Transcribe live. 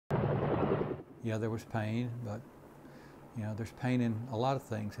Yeah, there was pain, but you know, there's pain in a lot of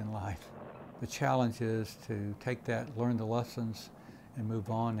things in life. The challenge is to take that, learn the lessons, and move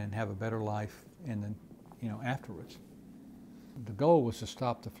on and have a better life in the, afterwards. The goal was to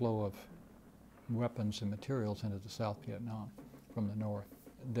stop the flow of weapons and materials into the South Vietnam from the north.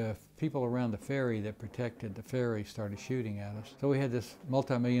 The people around the ferry that protected the ferry started shooting at us. So we had this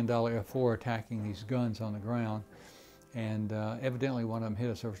multi-million-dollar F-4 attacking these guns on the ground, and evidently one of them hit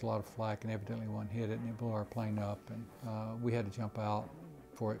us. There was a lot of flak, and evidently one hit it, and it blew our plane up, and we had to jump out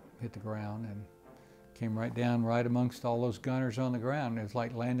before it hit the ground, and came right down right amongst all those gunners on the ground. It was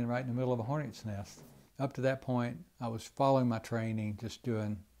like landing right in the middle of a hornet's nest. Up to that point, I was following my training, just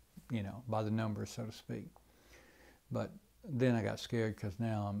doing, by the numbers, so to speak. But then I got scared because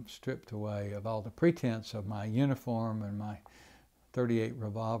now I'm stripped away of all the pretense of my uniform and my .38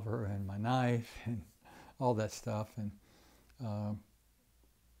 revolver and my knife and all that stuff, and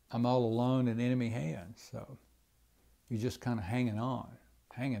I'm all alone in enemy hands. So you're just kind of hanging on.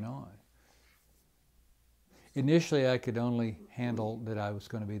 Initially, I could only handle that I was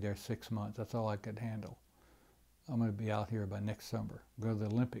going to be there 6 months. That's all I could handle. I'm going to be out here by next summer. Go to the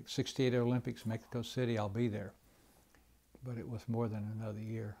Olympics, 68 Olympics, Mexico City, I'll be there. But it was more than another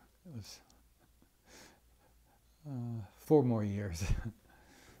year. It was 4 more years.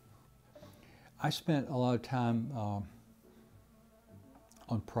 I spent a lot of time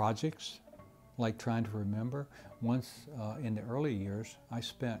on projects, like trying to remember. Once in the early years, I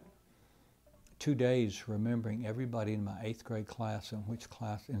spent 2 days remembering everybody in my 8th grade class,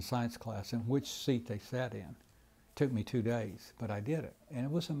 in science class, in which seat they sat in. It took me 2 days, but I did it, and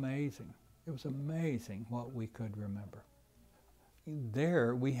it was amazing. It was amazing what we could remember.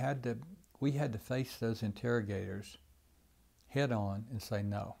 There, we had to face those interrogators head on and say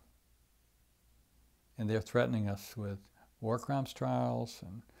no. And they're threatening us with war crimes trials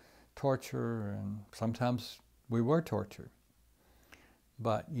and torture, and sometimes we were tortured.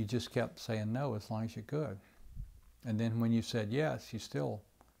 But you just kept saying no as long as you could. And then when you said yes, you still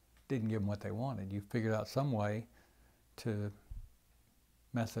didn't give them what they wanted. You figured out some way to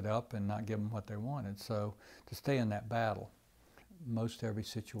mess it up and not give them what they wanted. So to stay in that battle, most every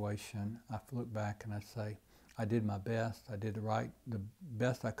situation, I look back and I say, I did my best. I did the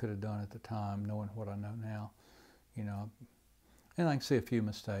best I could have done at the time, knowing what I know now, And I can see a few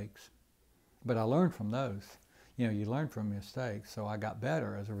mistakes, but I learned from those. You learn from mistakes, so I got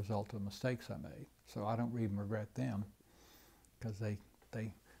better as a result of the mistakes I made. So I don't even regret them, because they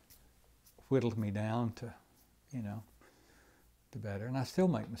whittled me down to, to better. And I still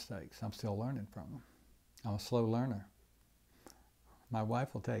make mistakes. I'm still learning from them. I'm a slow learner. My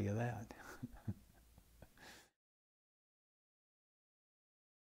wife will tell you that.